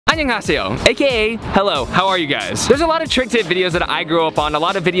Annyeonghaseyo, aka hello, how are you guys? There's a lot of trick tip videos that I grew up on, a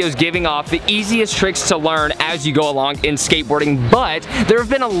lot of videos giving off the easiest tricks to learn as you go along in skateboarding, but there have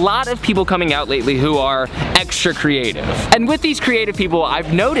been a lot of people coming out lately who are extra creative. And with these creative people,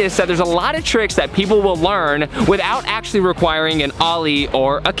 I've noticed that there's a lot of tricks that people will learn without actually requiring an ollie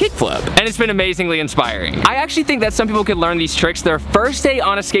or a kickflip. And it's been amazingly inspiring. I actually think that some people could learn these tricks their first day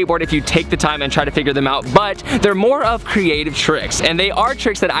on a skateboard if you take the time and try to figure them out, but they're more of creative tricks, and they are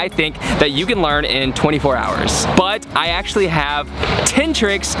tricks that I think that you can learn in 24 hours. But I actually have 10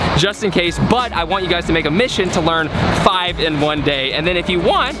 tricks just in case, but I want you guys to make a mission to learn 5 in one day, and then if you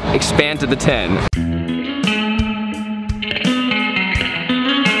want, expand to the 10.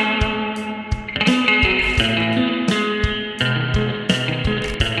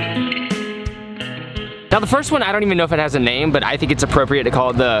 Now the first one, I don't even know if it has a name, but I think it's appropriate to call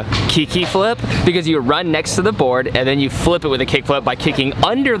it the Kiki flip, because you run next to the board and then you flip it with a kick flip by kicking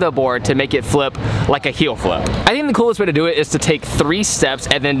under the board to make it flip like a heel flip. I think the coolest way to do it is to take 3 steps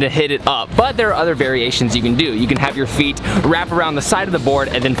and then to hit it up, but there are other variations you can do. You can have your feet wrap around the side of the board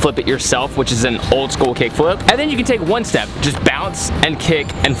and then flip it yourself, which is an old school kick flip. And then you can take 1 step, just bounce and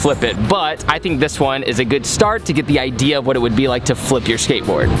kick and flip it. But I think this one is a good start to get the idea of what it would be like to flip your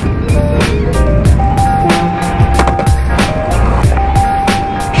skateboard.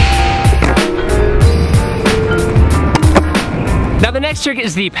 Now the next trick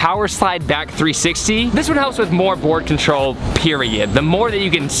is the power slide back 360. This one helps with more board control, period. The more that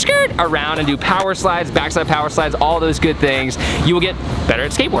you can skirt around and do power slides, backside power slides, all those good things, you will get better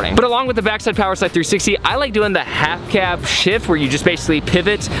at skateboarding. But along with the backside power slide 360, I like doing the half cab shift where you just basically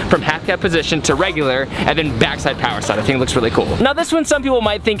pivot from half cab position to regular and then backside power slide. I think it looks really cool. Now this one some people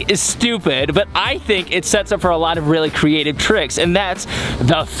might think is stupid, but I think it sets up for a lot of really creative tricks, and that's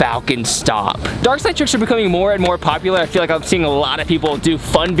the Falcon Stomp. Dark slide tricks are becoming more and more popular. I feel like I'm seeing a lot of people do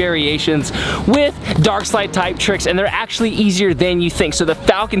fun variations with dark slide type tricks, and they're actually easier than you think. So the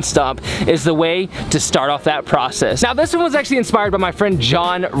Falcon Stomp is the way to start off that process. Now this one was actually inspired by my friend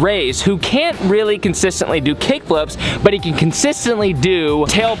John Reyes, who can't really consistently do kick flips, but he can consistently do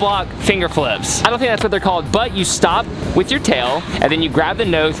tail block finger flips. I don't think that's what they're called, but you stop with your tail and then you grab the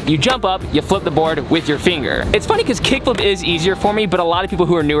nose, you jump up, you flip the board with your finger. It's funny because kickflip is easier for me, but a lot of people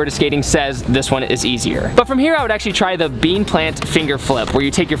who are newer to skating says this one is easier. But from here I would actually try the bean plant finger flip, where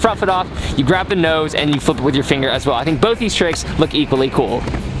you take your front foot off, you grab the nose, and you flip it with your finger as well. I think both these tricks look equally cool.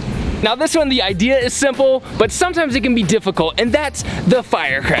 Now this one, the idea is simple, but sometimes it can be difficult, and that's the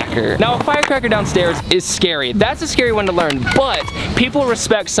firecracker. Now a firecracker downstairs is scary. That's a scary one to learn, but people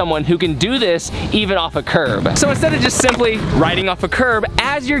respect someone who can do this even off a curb. So instead of just simply riding off a curb,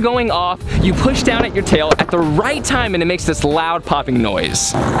 as you're going off, you push down at your tail at the right time and it makes this loud popping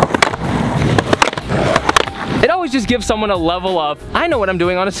noise. It always just gives someone a level of, I know what I'm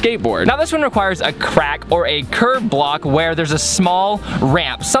doing on a skateboard. Now this one requires a crack or a curb block where there's a small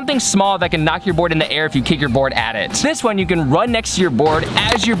ramp, something small that can knock your board in the air if you kick your board at it. This one you can run next to your board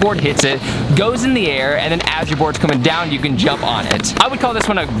as your board hits it, goes in the air, and then as your board's coming down, you can jump on it. I would call this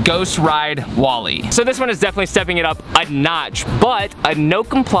one a ghost ride wally. So this one is definitely stepping it up a notch, but a no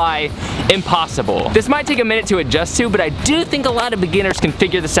comply impossible. This might take a minute to adjust to, but I do think a lot of beginners can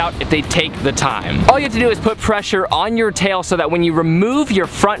figure this out if they take the time. All you have to do is put pressure on your tail so that when you remove your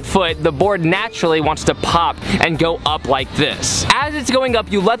front foot, the board naturally wants to pop and go up like this. As it's going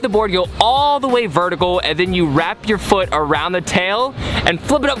up, you let the board go all the way vertical, and then you wrap your foot around the tail and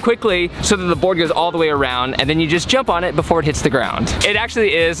flip it up quickly so that the board goes all the way around, and then you just jump on it before it hits the ground. It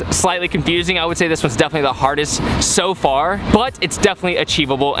actually is slightly confusing. I would say this one's definitely the hardest so far, but it's definitely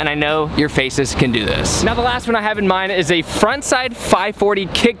achievable, and I know your faces can do this. Now the last one I have in mind is a frontside 540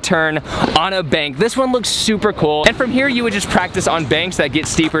 kick turn on a bank. This one looks super cool, and from here you would just practice on banks that get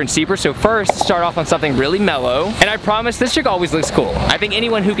steeper and steeper. So first start off on something really mellow, and I promise this trick always looks cool. I think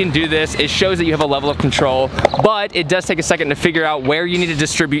anyone who can do this, it shows that you have a level of control, but it does take a second to figure out where you need to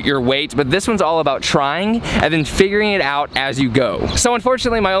distribute your weight. But this one's all about trying and then figuring it out as you go. So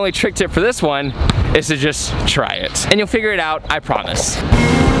unfortunately my only trick tip for this one is to just try it, and you'll figure it out, I promise.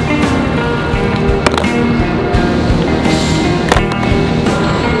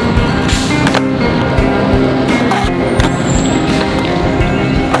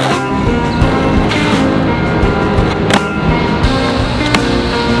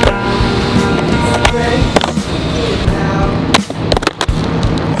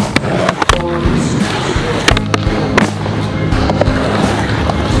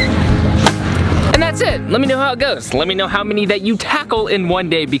 that's it. Let me know how it goes. Let me know how many that you tackle in one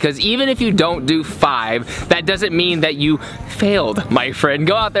day, because even if you don't do 5, that doesn't mean that you failed, my friend.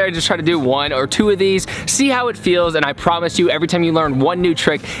 Go out there and just try to do 1 or 2 of these, see how it feels, and I promise you, every time you learn one new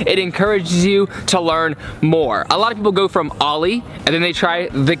trick, it encourages you to learn more. A lot of people go from ollie, and then they try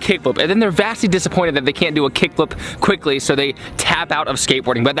the kickflip, and then they're vastly disappointed that they can't do a kickflip quickly, so they tap out of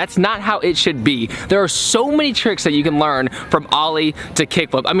skateboarding, but that's not how it should be. There are so many tricks that you can learn from ollie to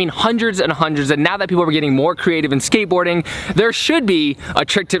kickflip. I mean, hundreds and hundreds, and now that people are getting more creative in skateboarding, there should be a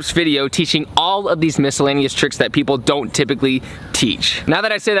trick tips video teaching all of these miscellaneous tricks that people don't typically teach. Now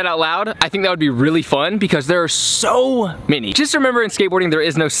that I say that out loud, I think that would be really fun because there are so many. Just remember, in skateboarding, there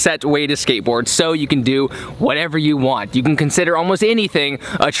is no set way to skateboard, so you can do whatever you want. You can consider almost anything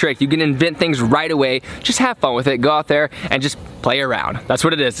a trick. You can invent things right away. Just have fun with it. Go out there and just play around. That's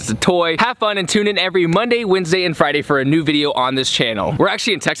what it is. It's a toy. Have fun and tune in every Monday, Wednesday, and Friday for a new video on this channel. We're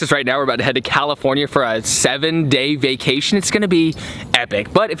actually in Texas right now. We're about to head to California for a 7-day vacation. It's gonna be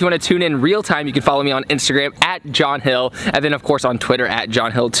epic. But if you want to tune in real time, you can follow me on Instagram at John Hill, and then of course on Twitter at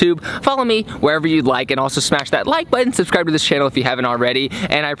John Hill Tube. Follow me wherever you'd like, and also smash that like button, subscribe to this channel if you haven't already,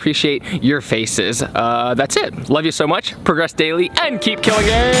 and I appreciate your faces. That's it. Love you so much. Progress daily and keep killing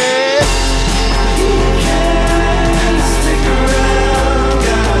it.